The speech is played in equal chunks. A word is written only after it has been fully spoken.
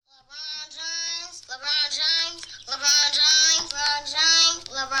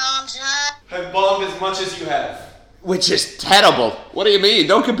bombed as much as you have. Which is terrible. What do you mean?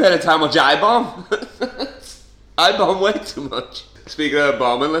 Don't compare it to how much I bomb. I bomb way too much. Speaking of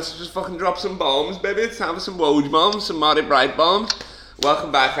bombing, let's just fucking drop some bombs, baby. It's time for some Woj bombs, some Marty Bright bombs.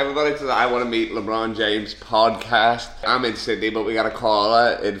 Welcome back, everybody, to the I Want to Meet LeBron James podcast. I'm in Sydney, but we got a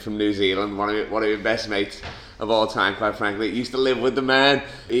caller in from New Zealand, one of your best mates of all time, quite frankly. He used to live with the man.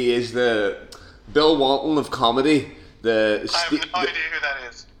 He is the Bill Walton of comedy. I have no idea who that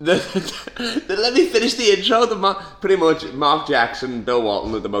is. Let me finish the intro. Pretty much Mark Jackson, Bill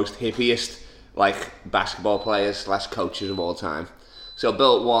Walton are the most hippiest basketball players / coaches of all time. So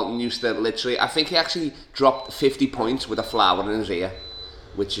Bill Walton used to literally, I think he actually dropped 50 points with a flower in his ear,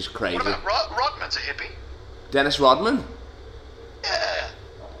 which is crazy. What about Rodman's a hippie? Dennis Rodman? Yeah.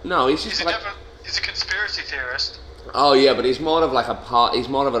 No, he's just he's a conspiracy theorist. Oh yeah, but he's more of he's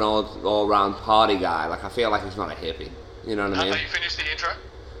more of an all-round party guy. I feel like he's not a hippie. You know what I mean? I thought you finished the intro.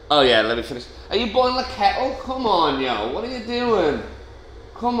 Oh yeah, let me finish. Are you boiling the kettle? Come on, yo. What are you doing?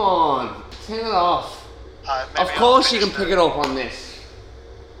 Come on. Turn it off. Of course you can pick it up on this.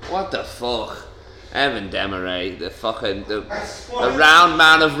 What the fuck? Evan Demaray, the round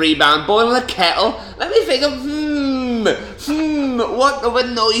man of rebound, boiling the kettle. Let me think of what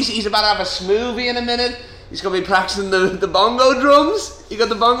noise. He's about to have a smoothie in a minute. He's going to be practicing the bongo drums. You got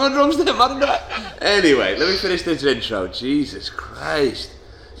the bongo drums there, Marty? Anyway, let me finish this intro. Jesus Christ.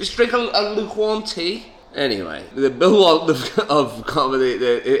 Just drink a lukewarm tea. Anyway, the Bill Walton of comedy.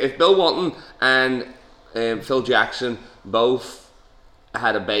 If Bill Walton and Phil Jackson both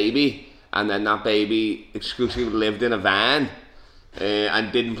had a baby, and then that baby exclusively lived in a van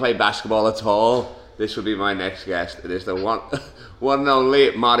and didn't play basketball at all, this would be my next guest. It is the one and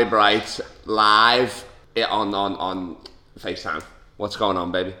only Marty Bright, live on FaceTime. What's going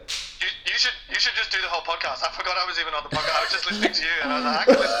on, baby? You should just do the whole podcast. I forgot I was even on the podcast. I was just listening to you, and I was like, I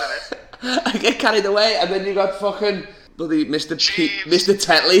can listen to this. I get carried away, and then you got fucking bloody Mr.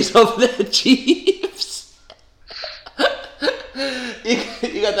 Tetley's over there, Jeeves.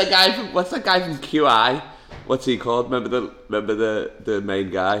 you got that guy from, what's that guy from QI? What's he called? Remember the main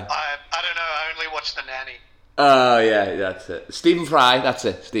guy? I don't know. I only watched The Nanny. Oh yeah, that's it. Stephen Fry, that's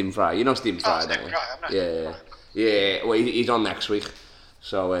it. Stephen Fry. You know Stephen Fry, don't you? Stephen Fry. Yeah. Well, he's on next week,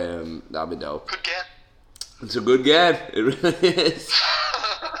 so that'll be dope. Good get. It's a good get. It really is.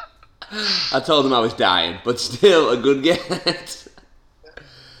 I told him I was dying, but still a good get.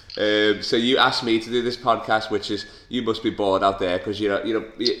 So you asked me to do this podcast, which is, you must be bored out there because you're a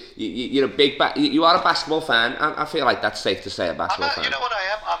big you are a basketball fan. I feel like that's safe to say, a basketball fan. You know what I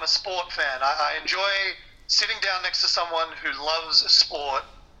am? I'm a sport fan. I enjoy sitting down next to someone who loves sport,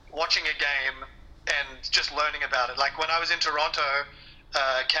 watching a game, and just learning about it. Like when I was in Toronto,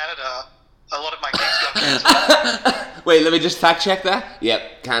 Canada, a lot of my gigs got cancelled. Wait, let me just fact check that.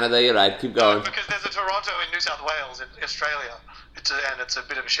 Yep, Canada, you're right. Keep going. Because there's a Toronto in New South Wales, in Australia. It's a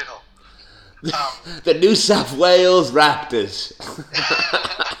bit of a shithole. The New South Wales Raptors.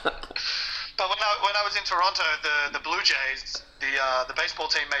 But when I was in Toronto, the Blue Jays, the baseball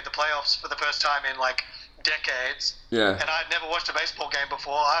team made the playoffs for the first time in decades. Yeah. And I'd never watched a baseball game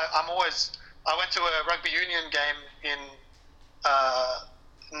before. I went to a rugby union game in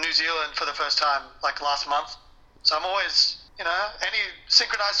New Zealand for the first time last month. So I'm always, any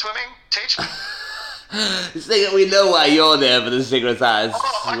synchronized swimming, teach me. We know why you're there for the synchronized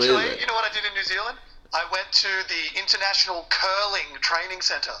actually, swimming. you know what I did in New Zealand? I went to the International Curling Training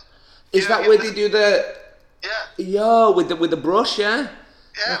Centre. Is that where they do the... Yeah. Yo, with the brush, yeah?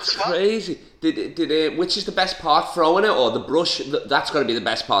 Yeah, that's crazy. Did which is the best part, throwing it or the brush? That's got to be the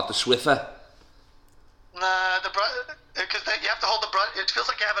best part, the Swiffer. Nah, the brush, because you have to hold the brush. It feels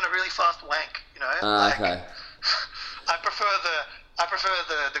like you're having a really fast wank, Okay. I prefer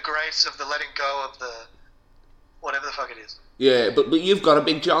the grace of the letting go of the whatever the fuck it is. Yeah, but you've got a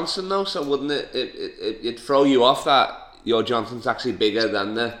big Johnson though, so wouldn't it throw you off that your Johnson's actually bigger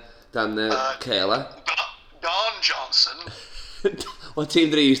than the curler? Don Johnson. What team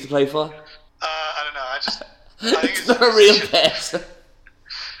did he used to play for? I don't know. I think it's not a real person.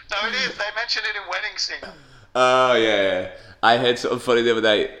 No, it is. They mention it in Wedding Singer. Oh yeah. I heard something funny the other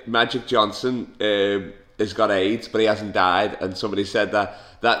day. Magic Johnson has got AIDS, but he hasn't died, and somebody said that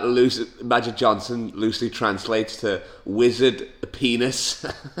Magic Johnson loosely translates to wizard penis.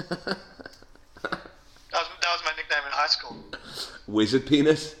 That was my nickname in high school. Wizard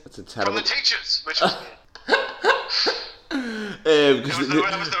penis? That's a terrible... From the teachers, which was weird.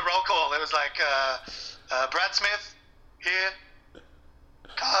 That was the roll call. It was Brad Smith here,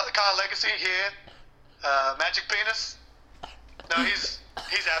 Carl Legacy here, Magic Penis. No, he's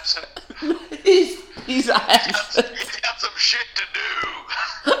absent. He's absent. He's got some shit to do.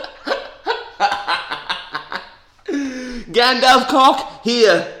 Gandalf cock,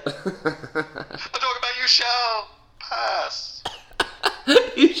 here. I'm talking about you shall pass.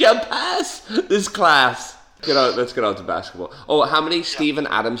 You shall pass this class. Let's get on to basketball. Oh, how many Steven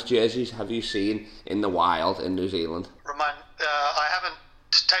Adams jerseys have you seen in the wild in New Zealand? I haven't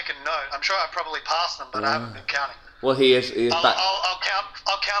taken note. I'm sure I've probably passed them, but I haven't been counting. Well, he is back. I'll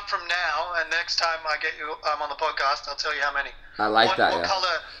count from now, and next time I get you on the podcast, I'll tell you how many. I like that.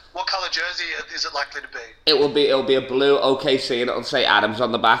 What color jersey is it likely to be? It'll be a blue OKC, and it'll say Adams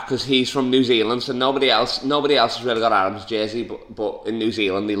on the back because he's from New Zealand. So nobody else has really got Adams jersey, but in New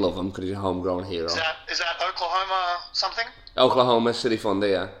Zealand they love him because he's a homegrown hero. Is that Oklahoma something? Oklahoma City Thunder,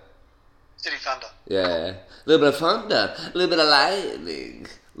 yeah. City Thunder. Yeah, a little bit of thunder, a little bit of lightning,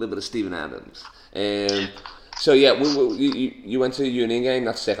 a little bit of Steven Adams. So yeah, you went to a Union game.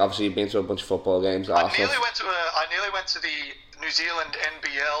 That's sick. Obviously, you've been to a bunch of football games. I nearly went to the New Zealand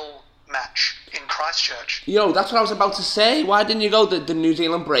NBL match in Christchurch. Yo, that's what I was about to say. Why didn't you go? The New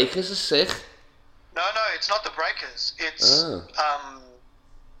Zealand Breakers are sick. No, it's not the Breakers. It's the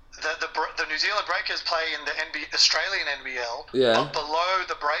New Zealand Breakers play in the Australian NBL. Yeah. But below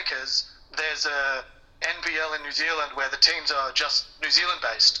the Breakers, there's a NBL in New Zealand where the teams are just New Zealand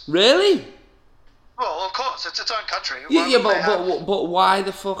based. Really? Well, of course, it's its own country. But why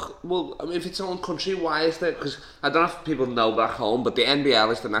the fuck? Well, I mean, if it's its own country, why is there? Because I don't know if people know back home, but the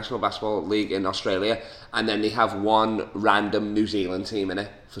NBL is the National Basketball League in Australia, and then they have one random New Zealand team in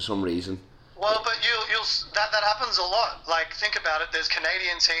it for some reason. Well, but that happens a lot. Like, think about it. There's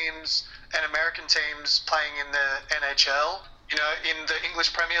Canadian teams and American teams playing in the NHL. You know, in the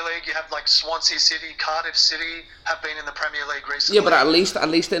English Premier League, you have like Swansea City, Cardiff City have been in the Premier League recently. Yeah, but at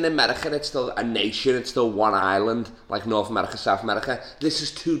least in America, it's still a nation. It's still one island, like North America, South America. This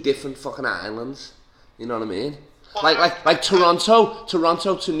is two different fucking islands. You know what I mean? Well, like Toronto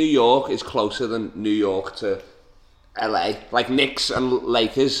to New York is closer than New York to LA. Like Knicks and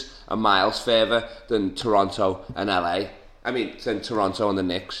Lakers are miles further than Toronto and LA. I mean, than Toronto and the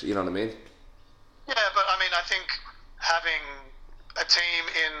Knicks. You know what I mean? Yeah, but I mean, I think having a team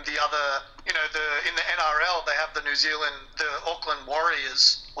in the other, in the NRL, they have the Auckland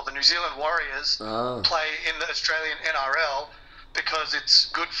Warriors, or the New Zealand Warriors, play in the Australian NRL because it's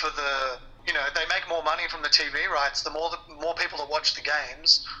good for they make more money from the TV rights, the more people that watch the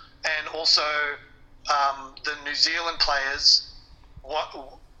games, and also the New Zealand players,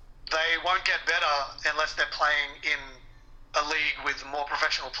 they won't get better unless they're playing in a league with more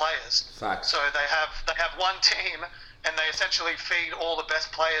professional players. Fact. So they have one team, and they essentially feed all the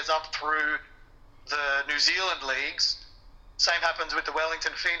best players up through the New Zealand leagues. Same happens with the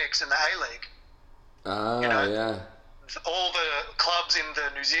Wellington Phoenix in the A-League. Yeah. All the clubs in the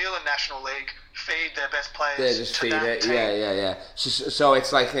New Zealand National League feed their best players. They just feed it. Team. Yeah. So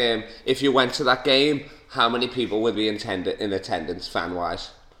it's like if you went to that game, how many people would be in attendance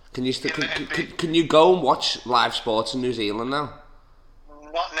fan-wise? Can you go and watch live sports in New Zealand now?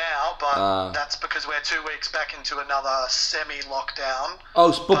 Not now, but that's because we're 2 weeks back into another semi-lockdown.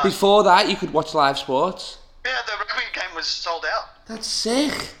 Oh, but before that, you could watch live sports? Yeah, the rugby game was sold out. That's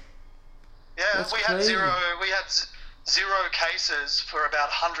sick. Yeah, That's we crazy. had zero cases for about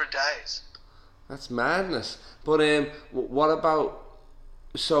 100 days. That's madness. But what about...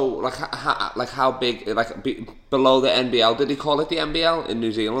 So, how big, below the NBL, did he call it the NBL in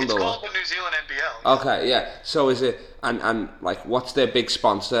New Zealand? It's called the New Zealand NBL. Okay, yeah. So is it, and what's their big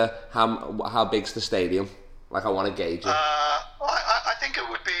sponsor? How big's the stadium? I want to gauge it. I think it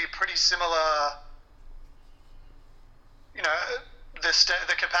would be pretty similar.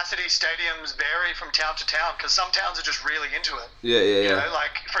 The capacity stadiums vary from town to town because some towns are just really into it. Yeah.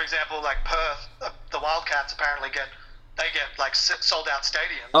 For example, Perth, the Wildcats apparently get sold out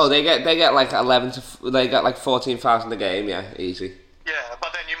stadiums. Oh, they get 14,000 a game. Yeah, easy. Yeah,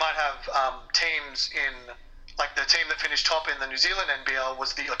 but then you might have teams in the team that finished top in the New Zealand NBL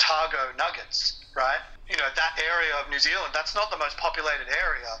was the Otago Nuggets, right? That area of New Zealand, that's not the most populated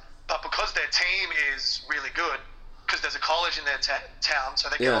area, but because their team is really good, because there's a college in their town, so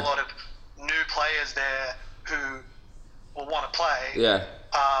they get a lot of new players there who will want to play. Yeah.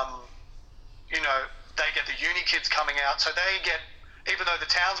 They get the uni kids coming out, so they get, even though the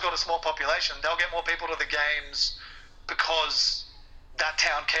town's got a small population, they'll get more people to the games because that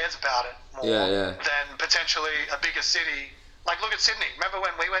town cares about it more than potentially a bigger city. Look at Sydney. Remember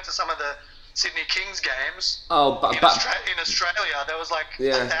when we went to some of the Sydney Kings games? Oh, in Australia, there was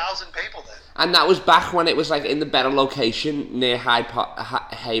 1,000 people there. And that was back when it was in the better location near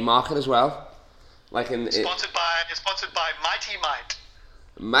Haymarket as well. Sponsored by Mighty Might.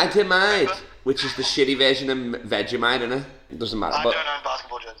 Mighty Might, which is the shitty version of Vegemite, isn't it? It doesn't matter. I don't own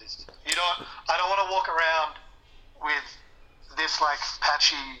basketball of this. I don't want to walk around with this like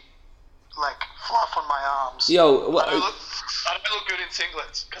patchy like fluff on my arms. Yo, I don't look good in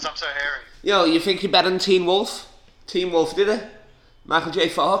singlets because I'm so hairy. Yo, you think you're better than Teen Wolf? Teen Wolf did it. Michael J.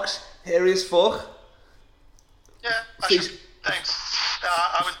 Fox, hairy as fuck. Yeah, thanks.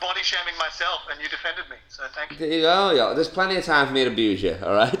 I was body shaming myself, and you defended me, so thank you. There you go, yo. There's plenty of time for me to abuse you,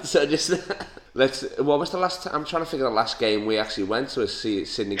 alright? So just, what was the last, I'm trying to figure the last game we actually went to see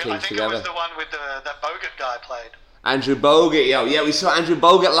Sydney Kings together. I think it was the one with that Bogut guy played. Andrew Bogut, yo. Yeah, we saw Andrew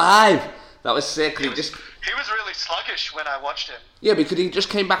Bogut live. That was sick. He was really sluggish when I watched him. Yeah, because he just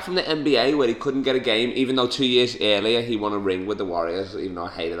came back from the NBA where he couldn't get a game, even though 2 years earlier he won a ring with the Warriors, even though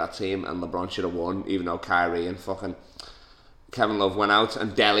I hated that team, and LeBron should have won, even though Kyrie and fucking Kevin Love went out,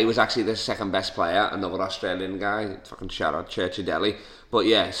 and Delhi was actually the second best player, another Australian guy, fucking shout out Church of Delhi. But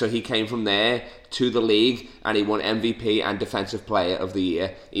yeah, so he came from there to the league, and he won MVP and Defensive Player of the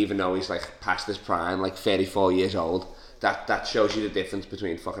Year, even though he's like past his prime, like 34 years old. That shows you the difference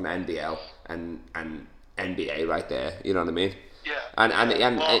between fucking NBL and NBA right there, you know what I mean? Yeah.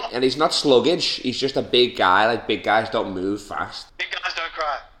 And he's not sluggish, he's just a big guy, like big guys don't move fast. Big guys don't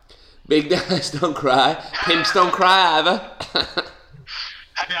cry. Big guys don't cry. Pimps don't cry either.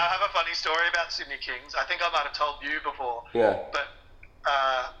 I have a funny story about Sydney Kings. I think I might have told you before. Yeah. But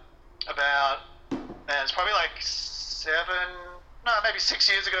it's probably like 6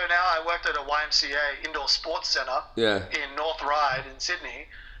 years ago now, I worked at a YMCA indoor sports centre in North Ryde in Sydney,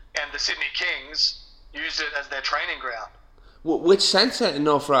 and the Sydney Kings used it as their training ground. Which centre in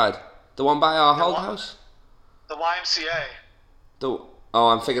North Ryde? The one by our old house? The YMCA.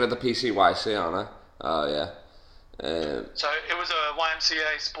 I'm thinking of the PCYC, aren't I? Oh, yeah. So it was a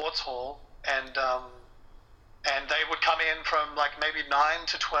YMCA sports hall, and they would come in from like maybe 9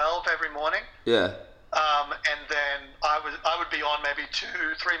 to 12 every morning. Yeah. And then I would be on maybe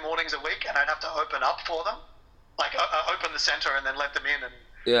 2-3 mornings a week, and I'd have to open up for them, like open the centre and then let them in and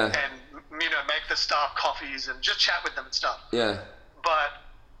make the staff coffees and just chat with them and stuff. Yeah. But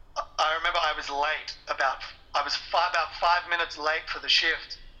I remember I was late about 5 minutes late for the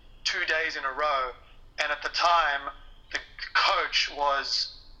shift 2 days in a row, and at the time the coach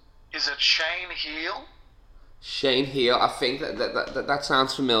is it Shane Heel? Shane Heel, I think that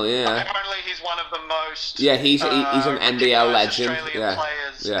sounds familiar. Yeah. Apparently he's one of the most he's an NBL legend. Australian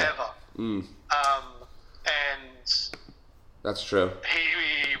players ever. Mm. And that's true.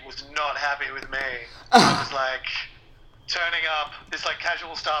 He was not happy with me. I was like turning up this like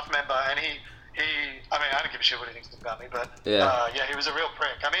casual staff member, and I don't give a shit what he thinks about me, but he was a real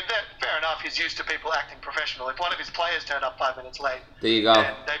prick. I mean, fair enough, he's used to people acting professional. If one of his players turned up 5 minutes late, there you go.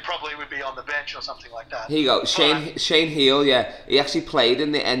 Then they probably would be on the bench or something like that. Here you go. Shane Heel, yeah. He actually played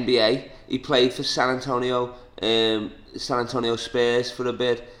in the NBA. He played for San Antonio Spurs for a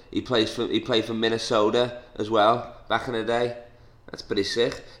bit. He played for Minnesota as well back in the day. That's pretty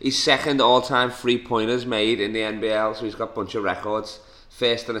sick. He's second all-time 3-pointers made in the NBL, so he's got a bunch of records.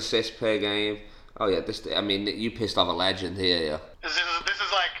 First and assist per game. Oh yeah, you pissed off a legend here, yeah. This is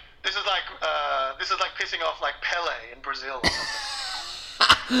like pissing off like Pele in Brazil or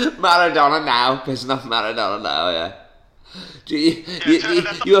something. Maradona now, pissing off Maradona now, yeah.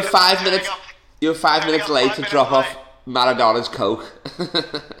 You were 5 minutes. You were 5 minutes late to drop off Maradona's coke. You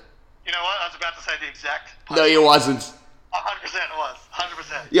know what? I was about to say the exact. No, you wasn't. 100% it was.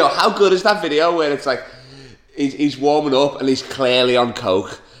 100%. Yo, how good is that video where it's like he's warming up and he's clearly on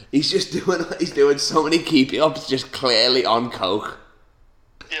coke. He's doing so many keepy-ups just clearly on coke.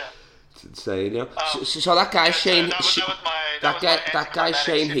 Yeah. It's insane, you know. So that guy Shane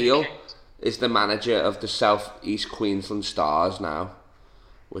Shane Heel is the manager of the South East Queensland Stars now,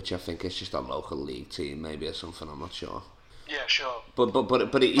 which I think is just a local league team maybe or something, I'm not sure. Yeah, sure. But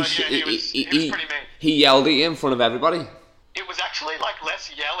he was pretty mean. He yelled at you in front of everybody. It was actually like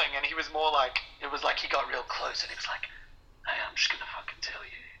less yelling, and he was more like, it was like he got real close and he was like, hey, I'm just gonna fucking tell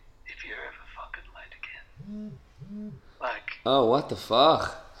you, if you're ever fucking late again. Like. Oh, what the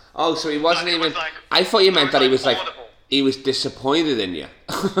fuck? Oh, so he wasn't even. Like, I thought you meant that he was like, he was disappointed in you.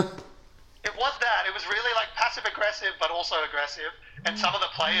 It was that. It was really like passive aggressive, but also aggressive. And some of the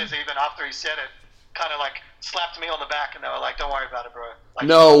players, even after he said it, kind of like slapped me on the back and they were like, don't worry about it, bro. Like,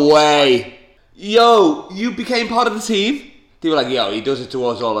 no way. Yo, you became part of the team? They were like, yo, he does it to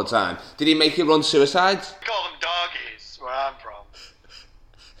us all the time. Did he make you run suicides? We call them doggies, where I'm from.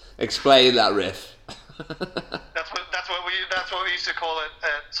 Explain that riff. That's what we used to call it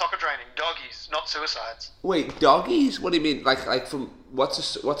at soccer training. Doggies, not suicides. Wait, doggies? What do you mean? Like from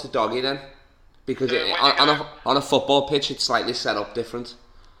what's a doggy then? Because on a football pitch, it's slightly set up different.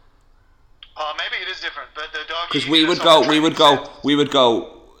 Maybe it is different, but the doggy. Because we would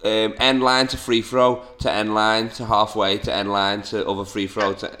go end line to free throw to end line to halfway to end line to other free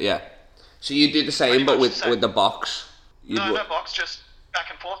throw to So you do the same, but with the box. No box, just back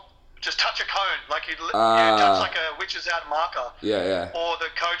and forth. Just touch a cone, like you touch like a witch's out marker. Yeah. Or the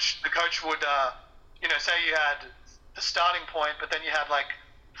coach would, say you had the starting point, but then you had like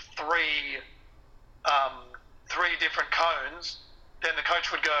three different cones. Then the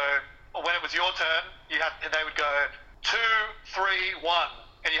coach would go, or when it was your turn, they would go 2, 3, 1,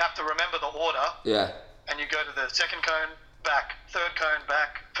 and you have to remember the order. Yeah. And you go to the second cone, back, third cone,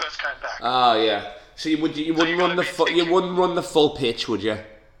 back, first cone, back. Oh yeah. So you wouldn't run the full pitch, would you?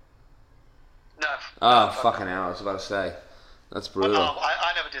 No. Oh fucking hell! I was about to say, that's brutal. Well, no,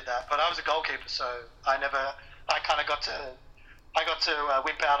 I never did that, but I was a goalkeeper, so I kind of got to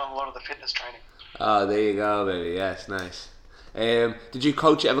wimp out on a lot of the fitness training. Oh, there you go, baby. Yes, nice. Did you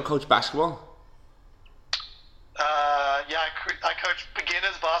ever coach basketball? Yeah, I coached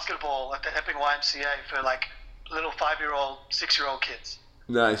beginners basketball at the Epping YMCA for like little 5-year-old, 6-year-old kids.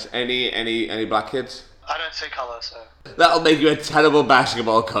 Nice. Any black kids? I don't see colour, so... That'll make you a terrible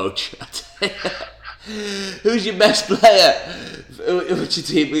basketball coach. Who's your best player? What's your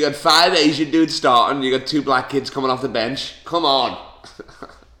team? We got 5 Asian dudes starting, you got 2 black kids coming off the bench. Come on.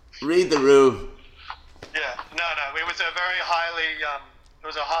 Read the room. Yeah, no, it was a very there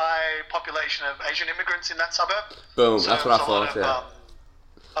was a high population of Asian immigrants in that suburb. Boom, so that's what I thought,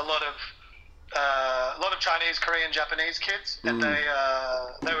 a lot of Chinese, Korean, Japanese kids, and they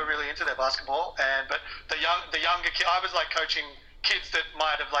were really into their basketball. But the younger kid, I was like coaching kids that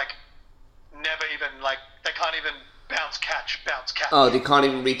might have like never even like they can't even bounce catch. Oh, they can't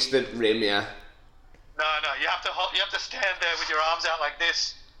even reach the rim, yeah. No, you have to stand there with your arms out like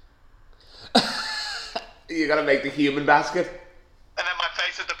this. You gotta make the human basket. And then my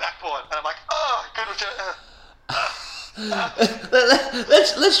face is the backboard, and I'm like, oh, good.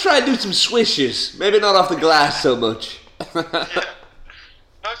 Let's try and do some swishes. Maybe not off the glass so much. Yeah.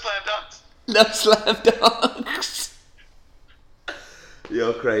 No slam dunks. No slam dunks.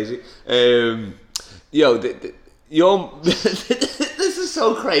 You're crazy. This is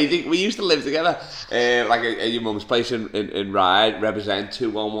so crazy. We used to live together, like at your mum's place in Ryde, represent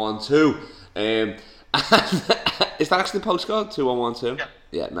 2112. Is that actually the postcode 2112? Yeah.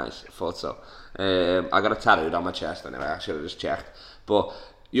 Yeah, nice. I thought so. I got a tattooed on my chest anyway. I should have just checked. But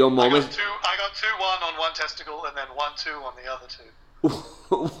your mum is. I got 2-1 on one testicle and then 1-2 on the other 2.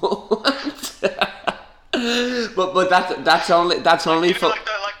 but that's only for like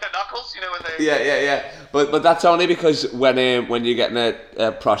the knuckles, you know when they. Yeah. But that's only because when you're getting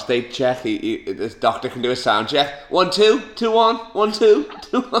a prostate check, this doctor can do a sound check. 1 2 2 1 1 2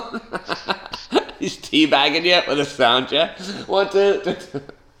 2 1. He's teabagging you with a sound check. 1 2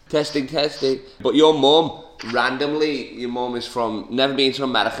 testing. But your mum, randomly, your mum is never been to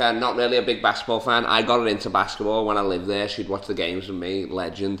America, not really a big basketball fan. I got her into basketball when I lived there. She'd watch the games with me,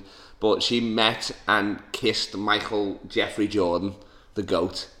 legend. But she met and kissed Micheal Jordans, the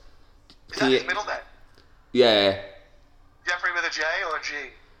GOAT. Is that his middle name? Yeah. Jeffrey with a J or a G?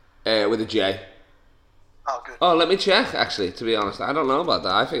 With a J. Oh, good. Oh, let me check, actually, to be honest. I don't know about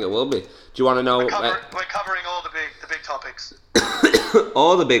that. I think it will be. Do you want to know? We're covering all the big topics.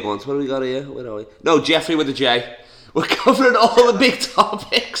 All the big ones. What do we got here? Where are we? No, Jeffrey with a J. We're covering all the big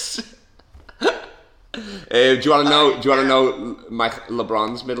topics. Do you want to know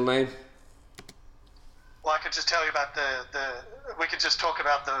LeBron's middle name? Well, I could just tell you about we could just talk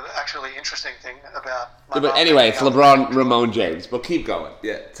about the actually interesting thing about my but anyway, it's LeBron Ramon James. But keep going.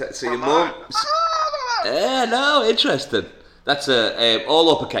 Yeah. So your mum. Yeah, no, interesting. That's all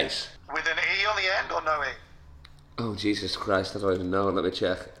uppercase. With an E on the end or no E? Oh Jesus Christ! I don't even know. Let me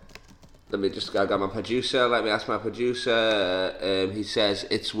check. I got my producer. Let me ask my producer. He says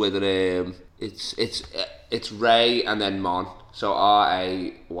it's with an it's Ray and then Mon. So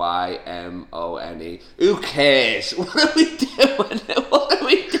RAYMONE. Who cares? What are we doing?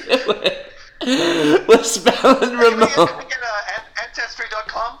 We're spelling Ramon. Can we get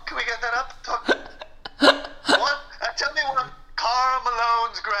ancestry.com? Can we get that up? Tell me what Cara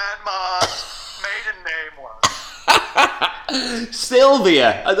Malone's grandma's maiden name was.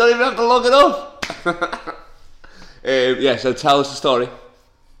 Sylvia. I don't even have to look it up. So tell us the story.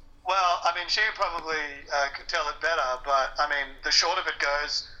 Well, I mean, she probably could tell it better, but I mean, the short of it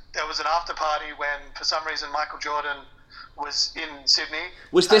goes, there was an after party when, for some reason, Micheal Jordan was in Sydney.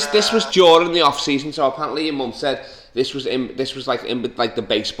 This was during the off season? So apparently, your mum said this was in the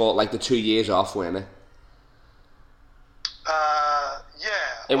baseball, like the 2 years off, weren't it? Yeah.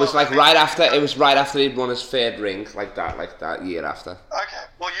 It was right after he'd won his third ring, like that year after. Okay.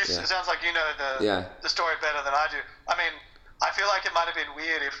 Well, it sounds like you know the story better than I do. I mean, I feel like it might have been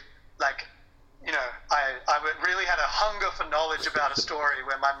weird if, like, you know, I really had a hunger for knowledge about a story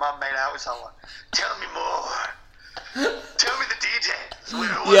where my mum made out with someone. Tell me more. Tell me the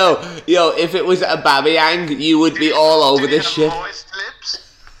details. Yo, if it was a Babby Yang, you would be all over this shit. Moist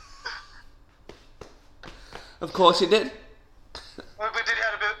lips? Of course he did. But did he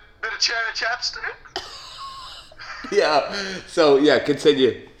have a bit of cherry chapstick? Yeah,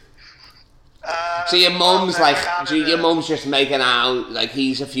 continue. So your mum's your mum's just making out, like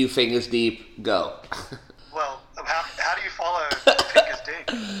he's a few fingers deep, go. Well, how do you follow fingers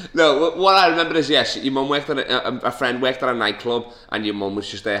deep? No, what I remember is, yes, your mum worked at a friend worked at a nightclub, and your mum was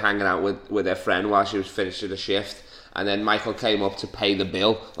just there hanging out with her friend while she was finishing the shift, and then Michael came up to pay the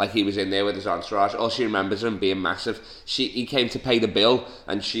bill, like he was in there with his entourage. All she remembers him being massive. He came to pay the bill,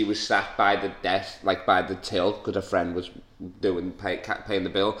 and she was sat by the desk, like by the till, because her friend was paying the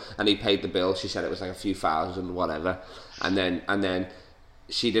bill, and he paid the bill. She said it was like a few thousand, whatever, and then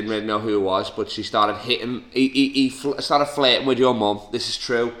she didn't really know who it was, but she started hitting. He started flirting with your mum. This is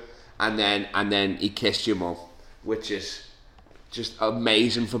true, and then he kissed your mum, which is just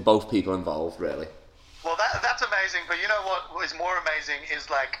amazing for both people involved, really. Well, that's amazing, but you know what is more amazing is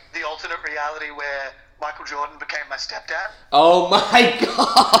like the alternate reality where Micheal Jordan became my stepdad. Oh my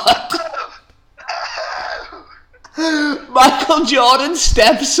god! Micheal Jordan's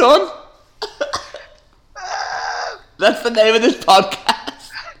stepson? That's the name of this podcast.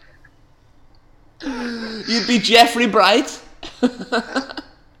 You'd be Jeffrey Bright.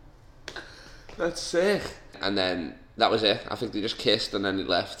 That's sick. And then that was it. I think they just kissed and then he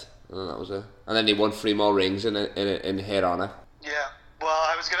left. And that was it. And then he won 3 more rings in her honour. Yeah. Well,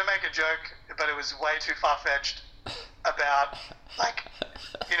 I was going to make a joke, but it was way too far-fetched about, like,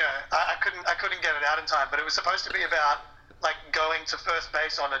 you know, I couldn't get it out in time, but it was supposed to be about, like, going to first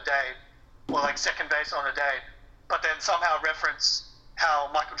base on a day, or, like, second base on a day, but then somehow reference how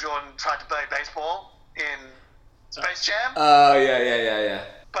Micheal Jordan tried to play baseball in Space Jam. Oh, yeah.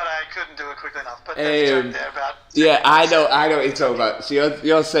 But I couldn't do it quick enough. But there's a joke there about... Yeah, I know what you're talking about. So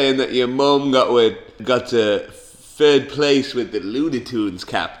you're saying that your mum got to third place with the Looney Tunes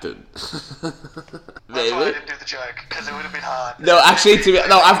captain. That's why I didn't do the joke, because it would have been hard. No, actually,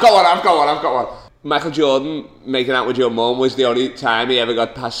 I've got one. Micheal Jordan making out with your mum was the only time he ever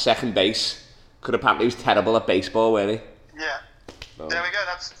got past second base. Because apparently he was terrible at baseball, wasn't he? Yeah. Oh. There we go,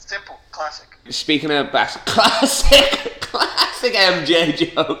 that's simple. Classic. Speaking of classic MJ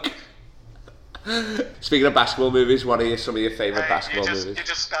joke. Speaking of basketball movies, what are some of your favourite basketball movies? You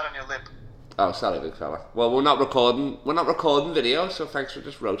just spat on your lip. Oh, sorry, big fella. Well, we're not recording video, so thanks for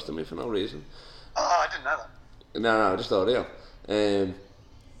just roasting me for no reason. Oh, I didn't know that. No, just audio.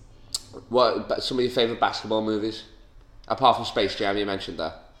 What some of your favourite basketball movies? Apart from Space Jam, you mentioned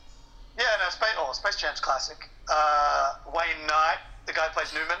that. Yeah, no, Space Jam's classic. Wayne Knight, the guy who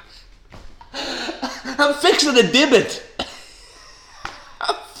plays Newman. I'm fixing the divot.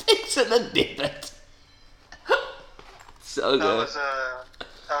 So good.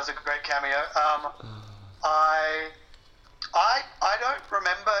 That was a great cameo. I don't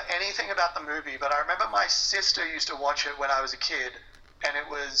remember anything about the movie, but I remember my sister used to watch it when I was a kid, and it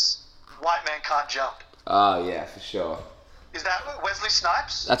was White Man Can't Jump. Oh yeah, for sure. Is that Wesley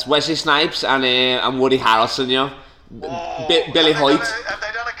Snipes? That's Wesley Snipes and Woody Harrelson, yo. Billy Hoyt. Have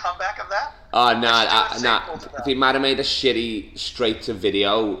they done a comeback of that? Oh no, they might have made a shitty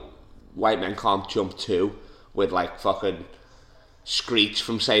straight-to-video White Man Can't Jump 2 with like fucking Screech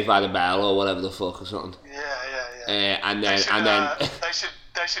from Saved by the Bell or whatever the fuck or something. Yeah. And then they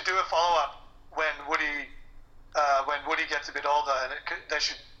should do a follow-up when Woody gets a bit older, and they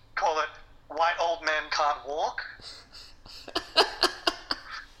should call it White Old Men Can't Walk.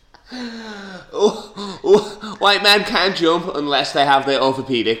 White man can't jump unless they have their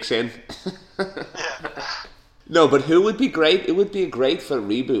orthopedics in. Yeah. No, but who would be great? It would be great for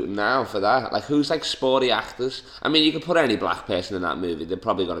rebooting now for that. Like, who's like sporty actors? I mean, you could put any black person in that movie. They're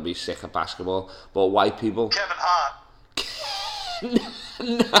probably going to be sick at basketball. But white people... Kevin Hart.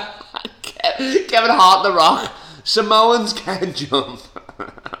 Kevin Hart, The Rock. Samoans can't jump.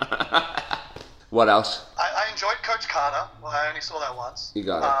 What else? I enjoyed Coach Carter. Well, I only saw that once. You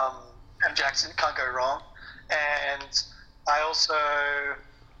got it. And Jackson, can't go wrong. And I also...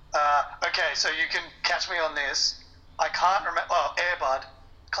 okay, so you can catch me on this. I can't remember... Oh, Air Bud.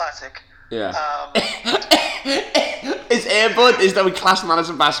 Classic. Yeah. Is Air Bud... Is that a class man as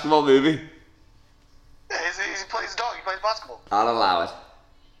a basketball movie? He's a dog. He plays basketball. I'll allow it.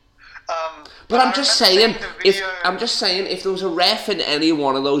 But I'm just saying, if there was a ref in any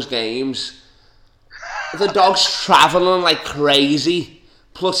one of those games, the dog's travelling like crazy,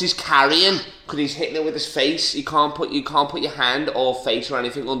 Plus he's carrying, because he's hitting it with his face. You can't put your hand or face or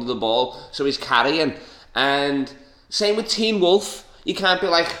anything under the ball, so he's carrying. And same with Teen Wolf. You can't be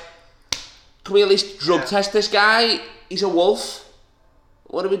like, can we at least drug test this guy? He's a wolf.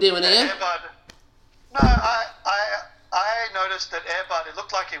 What are we doing here? Airbud. No, I noticed that Airbud, it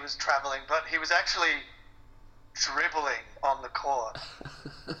looked like he was travelling, but he was actually dribbling on the court.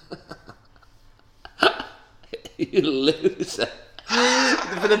 You loser.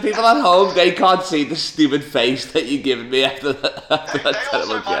 For the people at home, they can't see the stupid face that you're giving me after that. They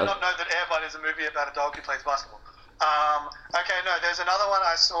also might not know that Airbud is a movie about a dog who plays basketball. Okay, no, there's another one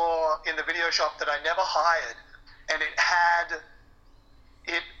I saw in the video shop that I never hired, and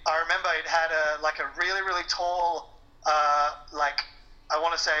I remember it had a really, really tall, I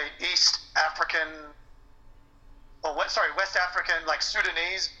want to say West African, like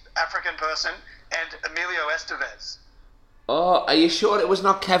Sudanese African person, and Emilio Estevez. Oh, are you sure it was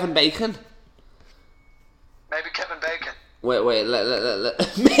not Kevin Bacon? Maybe Kevin Bacon. Wait,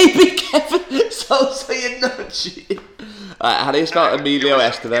 maybe Kevin. So you're not cheating. How do you spell Emilio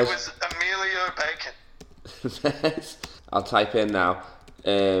Estevez? It was Emilio Bacon. I'll type in now.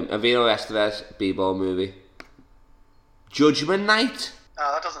 Emilio Estevez, B-ball movie. Judgment Night?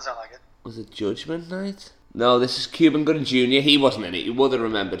 Oh, that doesn't sound like it. Was it Judgment Night? No, this is Cuban Gunner Jr. He wasn't in it. You would have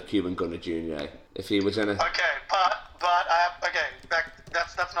remembered Cuban Gunner Jr. if he was in it. Okay, but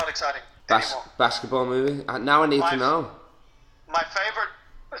that's not exciting anymore. Basketball movie? Now I need to know. My favourite,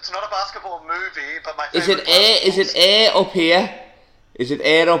 it's not a basketball movie, but my favourite... Is it Air up here? Is it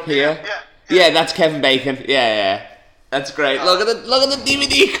Air up here? Yeah, that's Kevin Bacon. Yeah. That's great. Look at the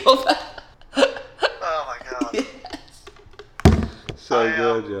DVD cover. Oh my god. Yes. So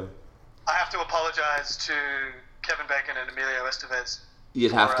good, Joe. I have to apologise to Kevin Bacon and Emilio Estevez.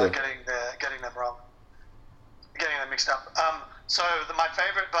 You'd have to. Getting them wrong. Getting them mixed up. So my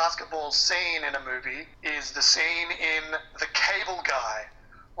favourite basketball scene in a movie is the scene in The Cable Guy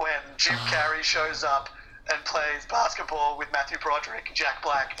when Jim Carrey shows up and plays basketball with Matthew Broderick, Jack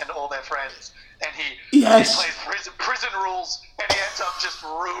Black, and all their friends. And he plays prison rules, and he ends up just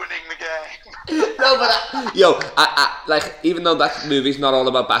ruining the game. No, but I even though that movie's not all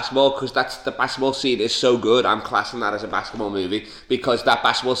about basketball, because the basketball scene is so good, I'm classing that as a basketball movie because that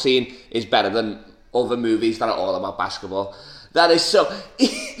basketball scene is better than other movies that are all about basketball. That is so...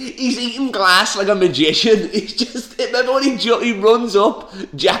 He's eating glass like a magician. He's just... Remember when he runs up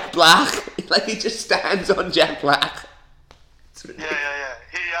Jack Black? Like, he just stands on Jack Black. Yeah.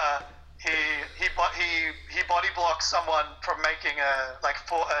 He body blocks someone from making a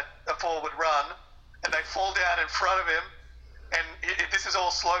forward run, and they fall down in front of him, and this is all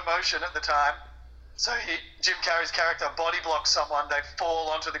slow motion at the time. So Jim Carrey's character body blocks someone, they fall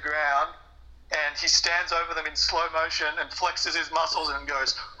onto the ground, and he stands over them in slow motion and flexes his muscles and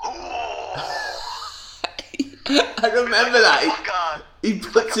goes, ooh. I remember that. He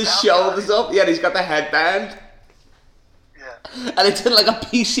puts his shoulders up. Yeah, he's got the headband. Yeah. And it's in like a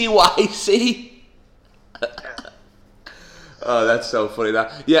PCYC. Yeah. Oh, that's so funny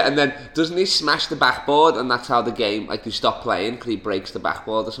that. Yeah, and then doesn't he smash the backboard and that's how the game, like, they stop playing because he breaks the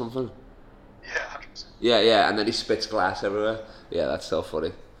backboard or something? Yeah, 100%. Yeah, and then he spits glass everywhere. Yeah, that's so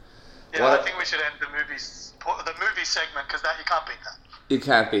funny. Yeah, I think we should end the movie segment because that you can't beat that. You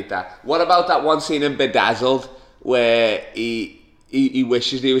can't beat that. What about that one scene in Bedazzled where he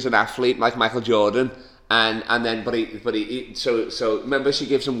wishes he was an athlete like Micheal Jordan, and then but he so remember she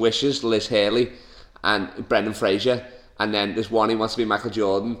gives him wishes, Liz Haley and Brendan Fraser, and then there's one he wants to be Micheal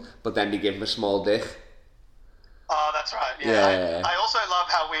Jordan, but then they give him a small dick. Oh, that's right. Yeah. I also love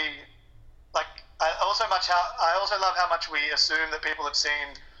how we I also love how much we assume that people have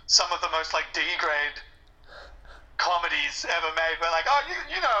seen some of the most like D-grade comedies ever made. We're like, oh,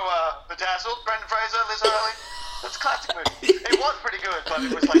 you know, Bedazzled, Brendan Fraser, Liz Hurley. That's a classic movie. It was pretty good, but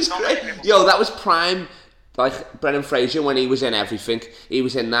it was like not many people. Yo, that was prime, like Brendan Fraser when he was in everything. He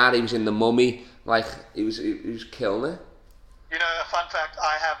was in that. He was in The Mummy. Like he was killing it. You know, a fun fact: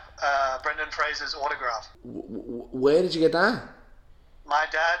 I have Brendan Fraser's autograph. Where did you get that? My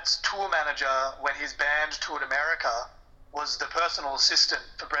dad's tour manager, when his band toured America, was the personal assistant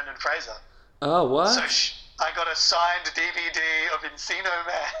for Brendan Fraser. Oh, what? So I got a signed DVD of Encino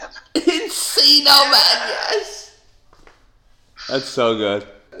Man. Encino Man, yes! That's so good.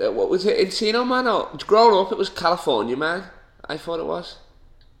 What was it, Encino Man? Or growing up, it was California Man, I thought it was.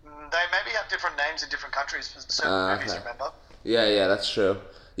 They maybe have different names in different countries for certain movies, remember? Yeah, that's true.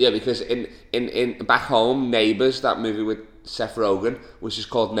 Yeah, because in back home, Neighbours, that movie with Seth Rogen, was just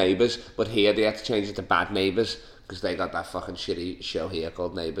called Neighbours, but here they had to change it to Bad Neighbours, because they got that fucking shitty show here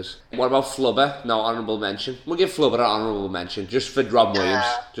called Neighbours. What about Flubber? No honourable mention. We'll give Flubber an honourable mention, just for Rob Williams.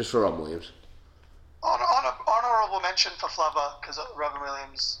 Just for Rob Williams. Honourable mention for Flubber, because Robin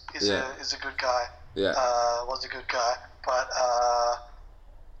Williams is a good guy. Yeah. Was a good guy. But I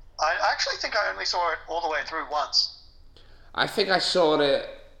actually think I only saw it all the way through once. I think I saw it...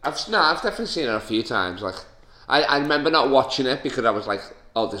 I've definitely seen it a few times. Like, I remember not watching it because I was like,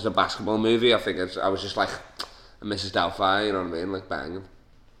 oh, this is a basketball movie. I was just like, Mrs. Doubtfire, you know what I mean? Like, banging.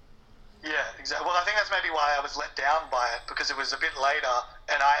 Yeah, exactly. Well, I think that's maybe why I was let down by it, because it was a bit later,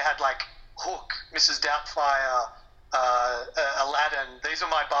 and I had, like, Hook, Mrs. Doubtfire, Aladdin. These are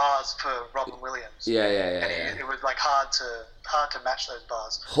my bars for Robin Williams. Yeah. And it was, like, hard to match those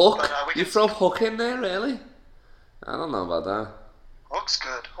bars. Hook? But, you throw Hook in there, really? I don't know about that. Hook's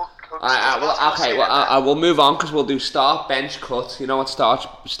good. Hook's I will move on because we'll do start, bench, cut. You know what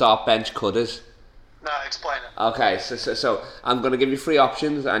start, bench, cut is? No, explain it. Okay, so I'm going to give you 3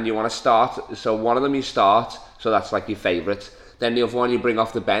 options and you want to start. So one of them you start, so that's like your favourite. Then the other one you bring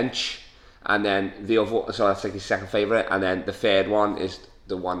off the bench, and then the other, so that's like your second favourite. And then the third one is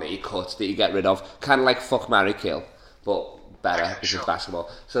the one that you cut, that you get rid of. Kind of like fuck, marry, kill, but better because it's basketball.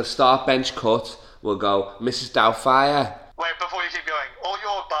 So start, bench, cut. We'll go Mrs. Doubtfire. Wait, before you keep going, all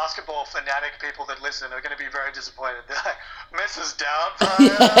your basketball fanatic people that listen are going to be very disappointed. They're like, Mrs. Doubtfire?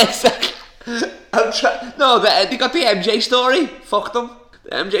 Yeah, exactly. They got the MJ story. Fuck them. The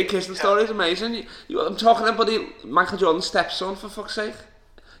MJ kissing story is amazing. I'm talking about Micheal Jordans' stepson, for fuck's sake.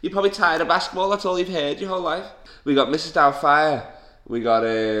 You're probably tired of basketball, that's all you've heard your whole life. We got Mrs. Doubtfire. We got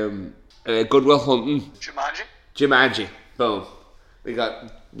Good Will Hunting. Jumanji. Boom. We got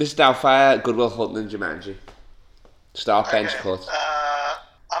Mrs. Doubtfire, Good Will Hunting and Jumanji. Start, bench, cut.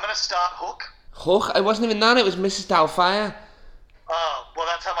 I'm going to start Hook. Hook? It wasn't even that, it was Mrs. Doubtfire. Oh, well,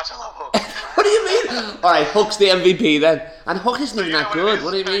 that's how much I love Hook. What do you mean? Alright, Hook's the MVP then. And Hook isn't even that good,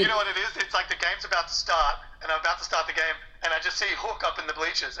 what do you mean? You know what it is? It's like the game's about to start, and I'm about to start the game, and I just see Hook up in the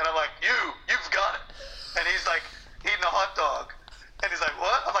bleachers, and I'm like, you've got it. And he's like, eating a hot dog. And he's like,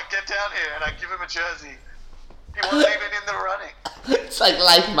 what? I'm like, get down here, and I give him a jersey. He wasn't even in the running. It's like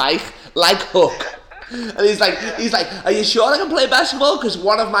Mike, like Hook. And he's like, are you sure I can play basketball? Because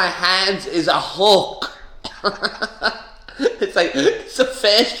one of my hands is a hook. It's like, it's a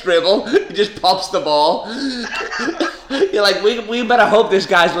first dribble. He just pops the ball. You're like, we better hope this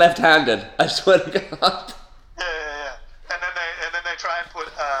guy's left-handed. I swear to God. Yeah. And then they try and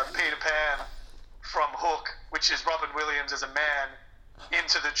put Peter Pan from Hook, which is Robin Williams as a man,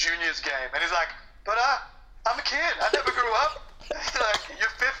 into the juniors game. And he's like, but I'm a kid. I never grew up. He's like, you're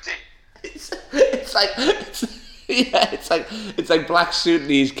 50. It's like Black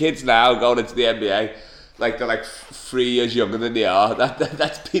Sudanese kids now going into the NBA. Like they're like 3 years younger than they are.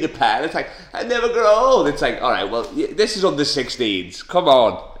 That's Peter Pan. It's like, I never grow old. It's like, all right, well, this is under 16s. Come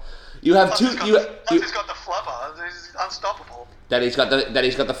on. You have He's got the flubber. He's unstoppable. Then he's got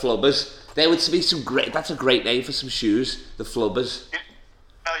the flubbers. There would be some great. That's a great name for some shoes. The flubbers.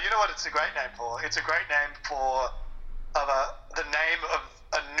 You know what it's a great name for? It's a great name for the name of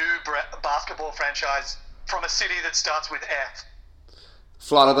a new basketball franchise from a city that starts with F.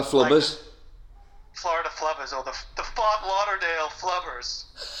 Florida Flubbers. Like Florida Flubbers, or the Fort Lauderdale Flubbers.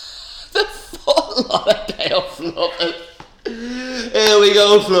 The Fort Lauderdale Flubbers. Here we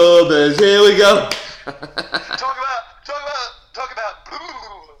go, Flubbers. Here we go. Talk about.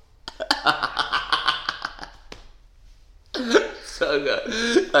 So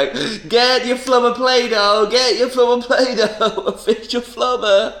good. Like, get your flubber Play-Doh. Get your flubber Play-Doh. Fix your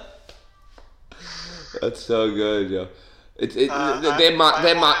flubber. That's so good, yo.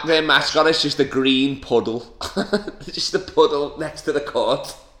 Their mascot is just a green puddle. Just a puddle next to the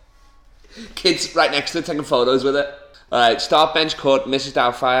court. Kids right next to it taking photos with it. Alright, start, bench, cut, Mrs.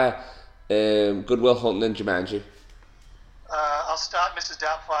 Doubtfire, Good Will Hunting and Jumanji. I'll start Mrs.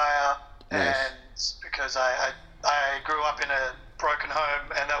 Doubtfire, nice. And because I grew up in a broken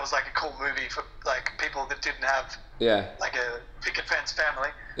home, and that was like a cool movie for like people that didn't have like a picket fence family.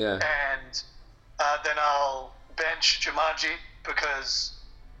 Yeah. And then I'll bench Jumanji because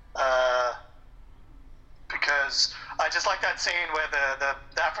I just like that scene where the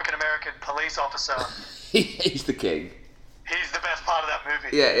African American police officer. He's the king. He's the best part of that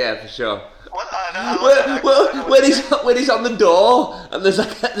movie. Yeah, for sure. When he's on the door and there's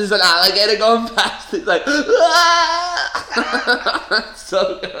an alligator going past, it's like, ah!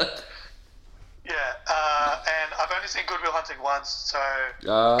 So good. Yeah, and I've only seen Good Will Hunting once, so.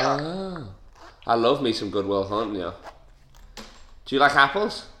 I love me some Good Will Hunting, yeah. Do you like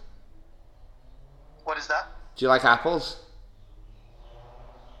apples? What is that? Do you like apples?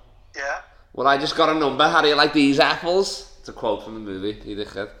 Yeah. Well, I just got a number. How do you like these apples? It's a quote from the movie.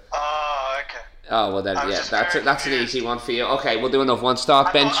 Oh, okay. Oh, well then, yeah, that's an easy one for you. Okay, we'll do another one.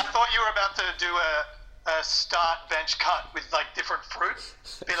 Start bench. I thought you were about to do a start bench cut with like different fruit.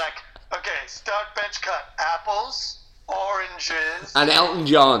 Be like, okay, start bench cut. Apples, oranges. And Elton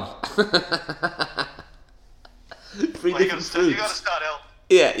John. Three different fruits. You got to start Elton.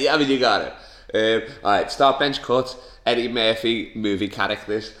 Yeah, I mean, you got it. Alright, start bench cut. Eddie Murphy movie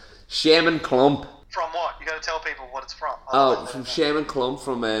characters. Sherman Clump. From what? You got to tell people what it's from. From Sherman Clump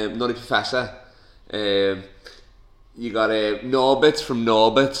from Nutty Professor. You got Norbert from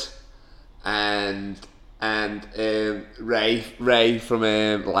Norbert, and Ray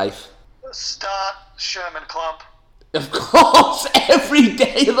from Life. Start Sherman Clump. Of course, every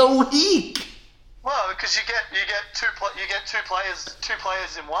day of the week. Well, because you get two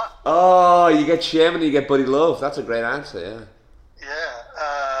players in one. Oh, you get Sherman and you get Buddy Love. That's a great answer. Yeah.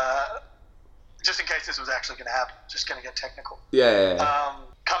 Yeah. Just in case this was actually going to happen, just going to get technical. Yeah.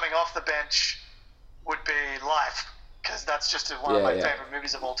 Coming off the bench would be Life, because that's just one of my favorite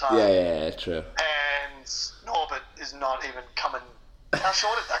movies of all time. Yeah, true. And Norbert is not even coming. How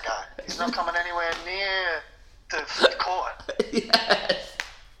short is that guy? He's not coming anywhere near the court. Yes.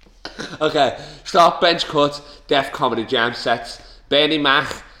 Okay, start bench cut. Def Comedy Jam sets. Bernie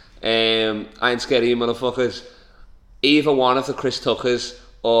Mac. I Ain't Scared of You Motherfuckers. Either one of the Chris Tuckers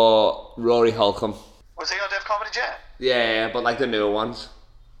or Rory Holcomb. Was he on Def Comedy Jam? Yeah, but like the newer ones.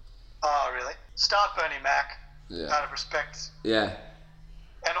 Oh, really? Start Bernie Mac, out of respect. Yeah.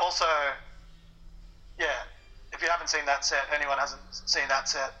 And also, if you haven't seen that set, anyone hasn't seen that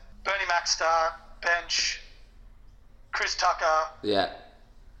set, Bernie Mac start, bench, Chris Tucker. Yeah.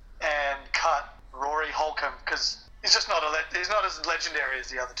 And cut Rory Holcomb, because he's just he's not as legendary as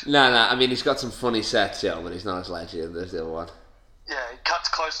the other two. No, I mean, he's got some funny sets, but he's not as legendary as the other one. Yeah, he cuts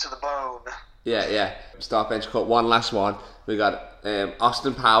close to the bone. Yeah. Start bench cut. One last one. We got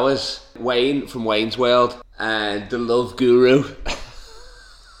Austin Powers, Wayne from Wayne's World, and the Love Guru.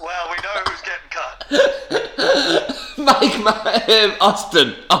 Well, we know who's getting cut.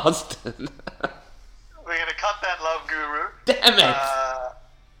 Austin. We're going to cut that Love Guru. Damn it.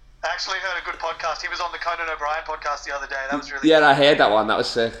 I actually heard a good podcast. He was on the Conan O'Brien podcast the other day. That was really good. Good. I heard that one. That was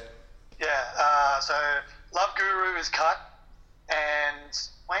sick. Yeah. So Love Guru is cut, and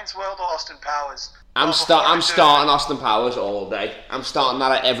Wayne's World or Austin Powers. I'm starting Austin Powers all day. I'm starting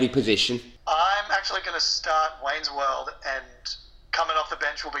that at every position. I'm actually going to start Wayne's World, and coming off the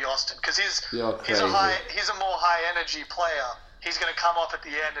bench will be Austin, because he's a more high energy player. He's going to come off at the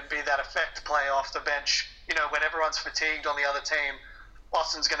end and be that effect player off the bench. You know, when everyone's fatigued on the other team,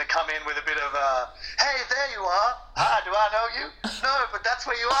 Austin's going to come in with a bit of hey, there you are. Ah, do I know you? No, but that's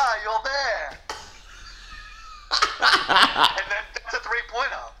where you are. You're there. And then that's a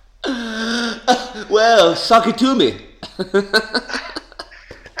 3-pointer. Well, suck it to me. and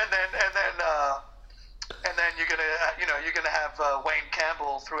then you're gonna have Wayne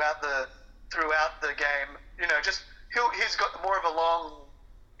Campbell throughout the game. You know, just he's got more of a long.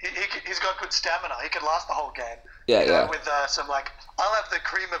 He's got good stamina. He can last the whole game. Yeah. With some I'll have the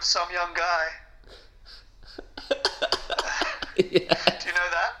cream of some young guy. Yeah. Do you know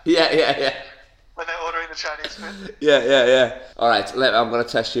that? Yeah. When they're ordering the Chinese food. Yeah. All right, I'm going to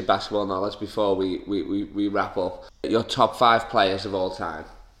test your basketball knowledge before we wrap up. Your top 5 players of all time,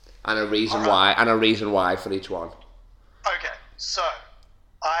 and a reason why for each one. Okay, so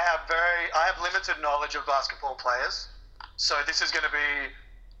I have limited knowledge of basketball players, so this is going to be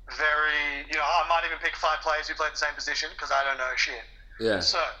very, I might even pick 5 players who play the same position, because I don't know shit. Yeah.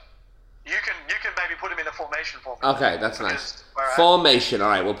 So you can maybe put them in a formation for me. Okay, that's nice. Right. Formation. All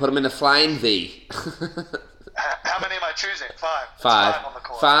right, we'll put them in the flying V. How many am I choosing? 5. 5 on the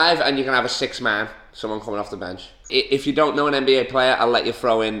court. 5, and you can have a 6-man, someone coming off the bench. If you don't know an NBA player, I'll let you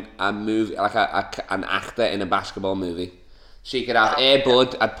throw in a movie, like an actor in a basketball movie. So you could have Air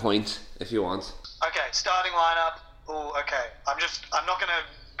Bud at point if you want. Okay, starting lineup. Oh, okay. I'm not going to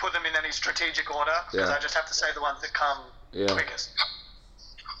put them in any strategic order, because I just have to say the ones that come quickest.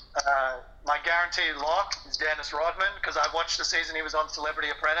 My guaranteed lock is Dennis Rodman, because I watched the season he was on Celebrity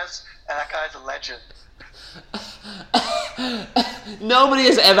Apprentice, and that guy's a legend. Nobody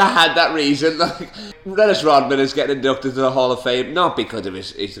has ever had that reason. Like, Dennis Rodman is getting inducted to the Hall of Fame not because of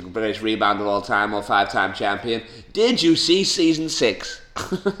he's the greatest rebounder of all time or 5-time champion. Did you see season 6?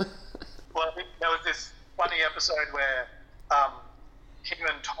 Well, there was this funny episode where him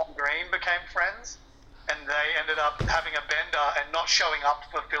and Tom Green became friends, and they ended up having a bender and not showing up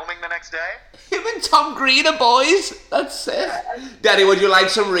for filming the next day. Him and Tom Green are boys? That's sick. Daddy, would you like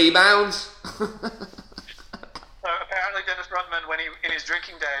some rebounds? So apparently Dennis Rodman, when in his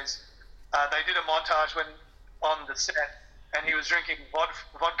drinking days, they did a montage when on the set, and he was drinking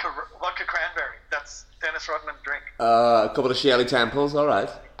vodka cranberry. That's Dennis Rodman's drink. A couple of Shirley Temples, all right.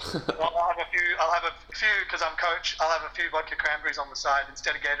 Well, I'll have a few because I'm coach. I'll have a few vodka cranberries on the side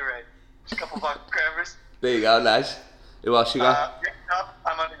instead of Gatorade. Just a couple of vodka cranberries. There you go, nice. Who else you got? Next up,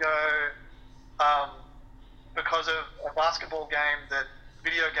 I'm going to go because of a basketball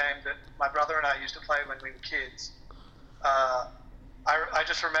video game that my brother and I used to play when we were kids. I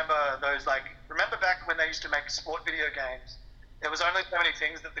just remember remember back when they used to make sport video games, there was only so many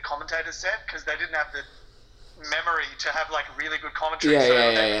things that the commentators said because they didn't have the memory to have like really good commentary.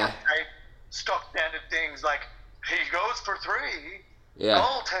 Yeah. Stock standard things like, he goes for three,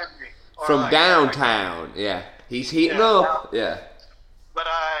 goaltending. From downtown, he's heating up, But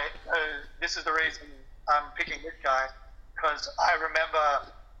this is the reason I'm picking this guy, because I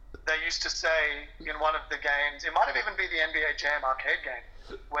remember they used to say in one of the games, it might have even been the NBA Jam arcade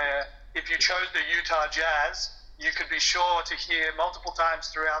game, where if you chose the Utah Jazz, you could be sure to hear multiple times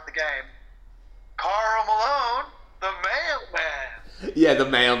throughout the game, Karl Malone, the mailman. Yeah, the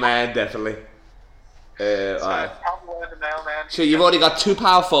mailman, definitely. Karl Malone, the mailman. So you've already got two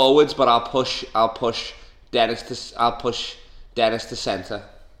power forwards, but I'll push Dennis to centre.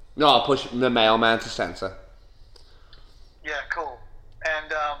 No, I'll push the mailman to centre. Yeah, cool.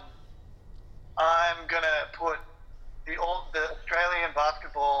 And I'm gonna put the Australian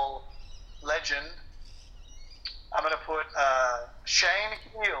basketball legend. I'm gonna put Shane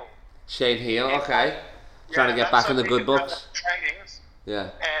Heal. Shane Heal, okay. Trying to get back in the good books. Trainings. Yeah.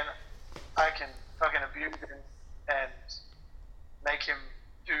 And I can fucking abuse him and make him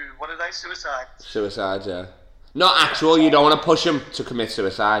do, what are they? Suicide. Suicide, yeah. Not actual. You don't want to push him to commit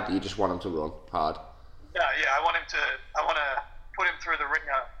suicide. You just want him to run hard. Yeah. I want to put him through the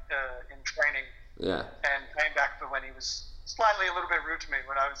ringer in training. Yeah. And pay him back for when he was slightly a little bit rude to me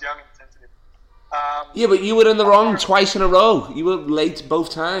when I was young and sensitive. Yeah, but you were in the wrong twice in a row. You were late both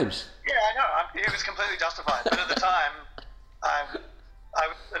times. Yeah, I know. He was completely justified. But at the time, I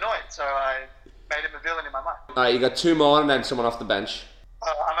was annoyed, so I made him a villain in my mind. All right, you got two more and then someone off the bench.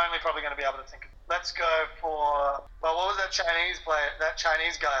 I'm only probably going to be able to think. Let's go for, what was that Chinese player? That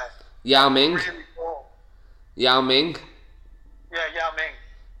Chinese guy. Yao Ming. Really cool. Yao Ming. Yeah, Yao Ming.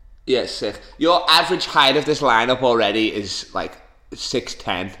 Yeah, sick. Your average height of this lineup already is like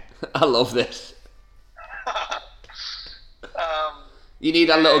 6'10". I love this. You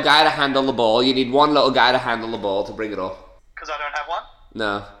need a little guy to handle the ball. You need one little guy to handle the ball to bring it up. Because I don't have one?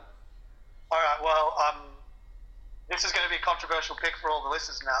 No. Alright, well, this is going to be a controversial pick for all the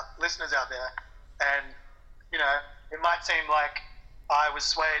listeners out there. And, it might seem like I was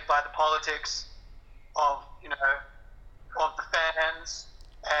swayed by the politics of the fans.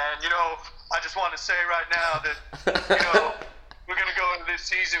 And, I just want to say right now that, we're going to go into this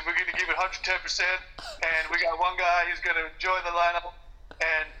season, we're going to give it 110%, and we got one guy who's going to join the lineup,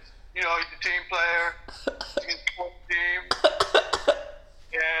 and, he's a team player, he's going to support the team,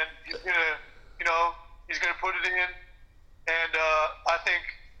 and he's going to, he's going to put it in, and I think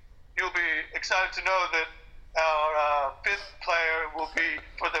you'll be excited to know that our fifth player will be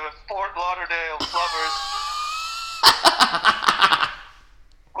for the Fort Lauderdale Flubbers,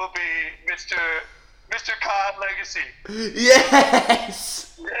 will be Mr. Card Legacy.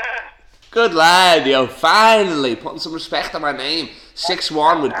 Yes! Yeah. Good lad, yo. Finally, putting some respect on my name.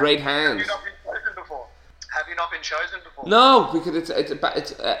 6'1" with great hands. Have you not been chosen before? Have you not been chosen before? No, because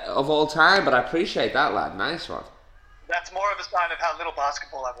it's of all time, but I appreciate that, lad. Nice one. That's more of a sign of how little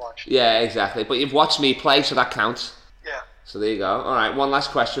basketball I've watched. Yeah, exactly. But you've watched me play, so that counts. Yeah. So there you go. All right, one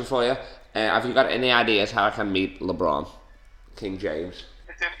last question for you. Have you got any ideas how I can meet LeBron, King James?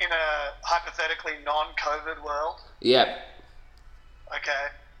 It's in a hypothetically non-COVID world. Yep. Okay.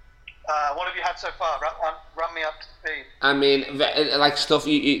 What have you had so far? Run me up to speed. I mean, like stuff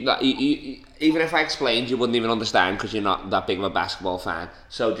you even if I explained, you wouldn't even understand because you're not that big of a basketball fan.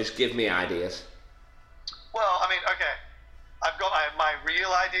 So just give me ideas. Well, I mean, okay. I've got my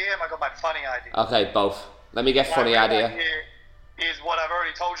real idea and I've got my funny idea. Okay, both. Let me get my funny real idea. Is what I've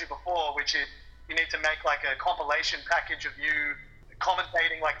already told you before, which is you need to make like a compilation package of you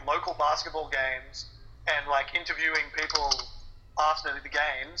commentating like local basketball games and like interviewing people after the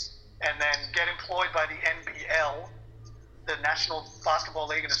games, and then get employed by the NBL, the National Basketball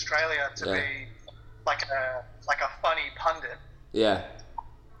League in Australia, to be like a funny pundit. Yeah.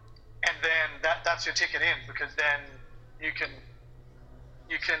 And then that's your ticket in, because then you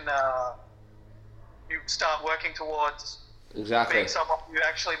start working towards being someone you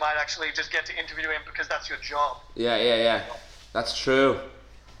might actually just get to interview him because that's your job. Yeah. That's true.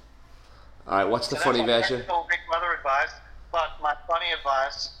 All right, what's the funny version? That's all Big Brother advice, but my funny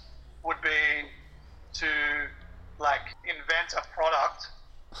advice would be to like invent a product,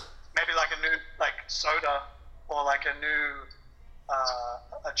 maybe like a new like soda or like a new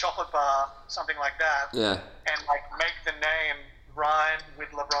a chocolate bar, something like that. Yeah. And like make the name rhyme with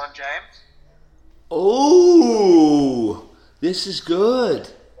LeBron James. Oh, this is good.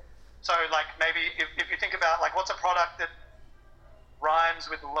 So like maybe if you think about like what's a product that rhymes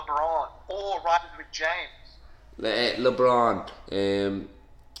with LeBron or rhymes with James? LeBron,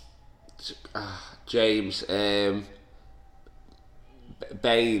 James,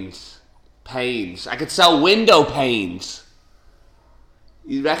 Panes. I could sell window panes.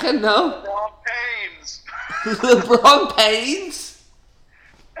 You reckon? No. LeBron Panes. LeBron Panes.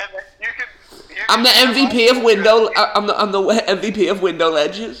 And then you can. I'm the MVP of window. I'm the MVP of window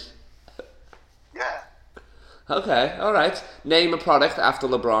ledges. Yeah. Okay, all right. Name a product after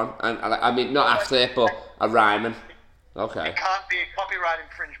LeBron, and I mean not after it, but a rhyming. Okay. It can't be copyright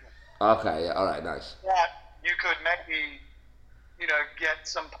infringement. Okay. Yeah, all right. Nice. But you could maybe, get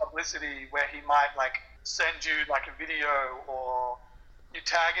some publicity where he might like send you like a video or you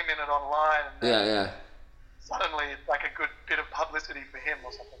tag him in it online. And then Yeah. Suddenly, it's like a good bit of publicity for him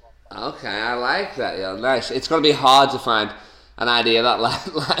or something like that. Okay, I like that. Yeah, nice. It's going to be hard to find an idea that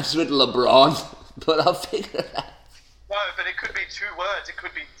lands with LeBron, but I'll figure it out. No, but it could be 2 words. It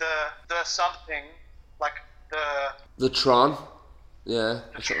could be the something, like the Tron. Yeah,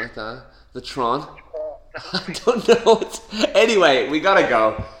 something like that. The Tron. I don't know. Anyway, we gotta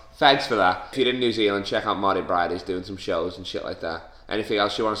go. Thanks for that. If you're in New Zealand, check out Marty Bright. He's doing some shows and shit like that. Anything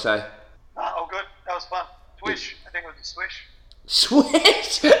else you want to say? Oh, good. That was fun. Swish. I think it was a swish.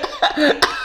 Swish?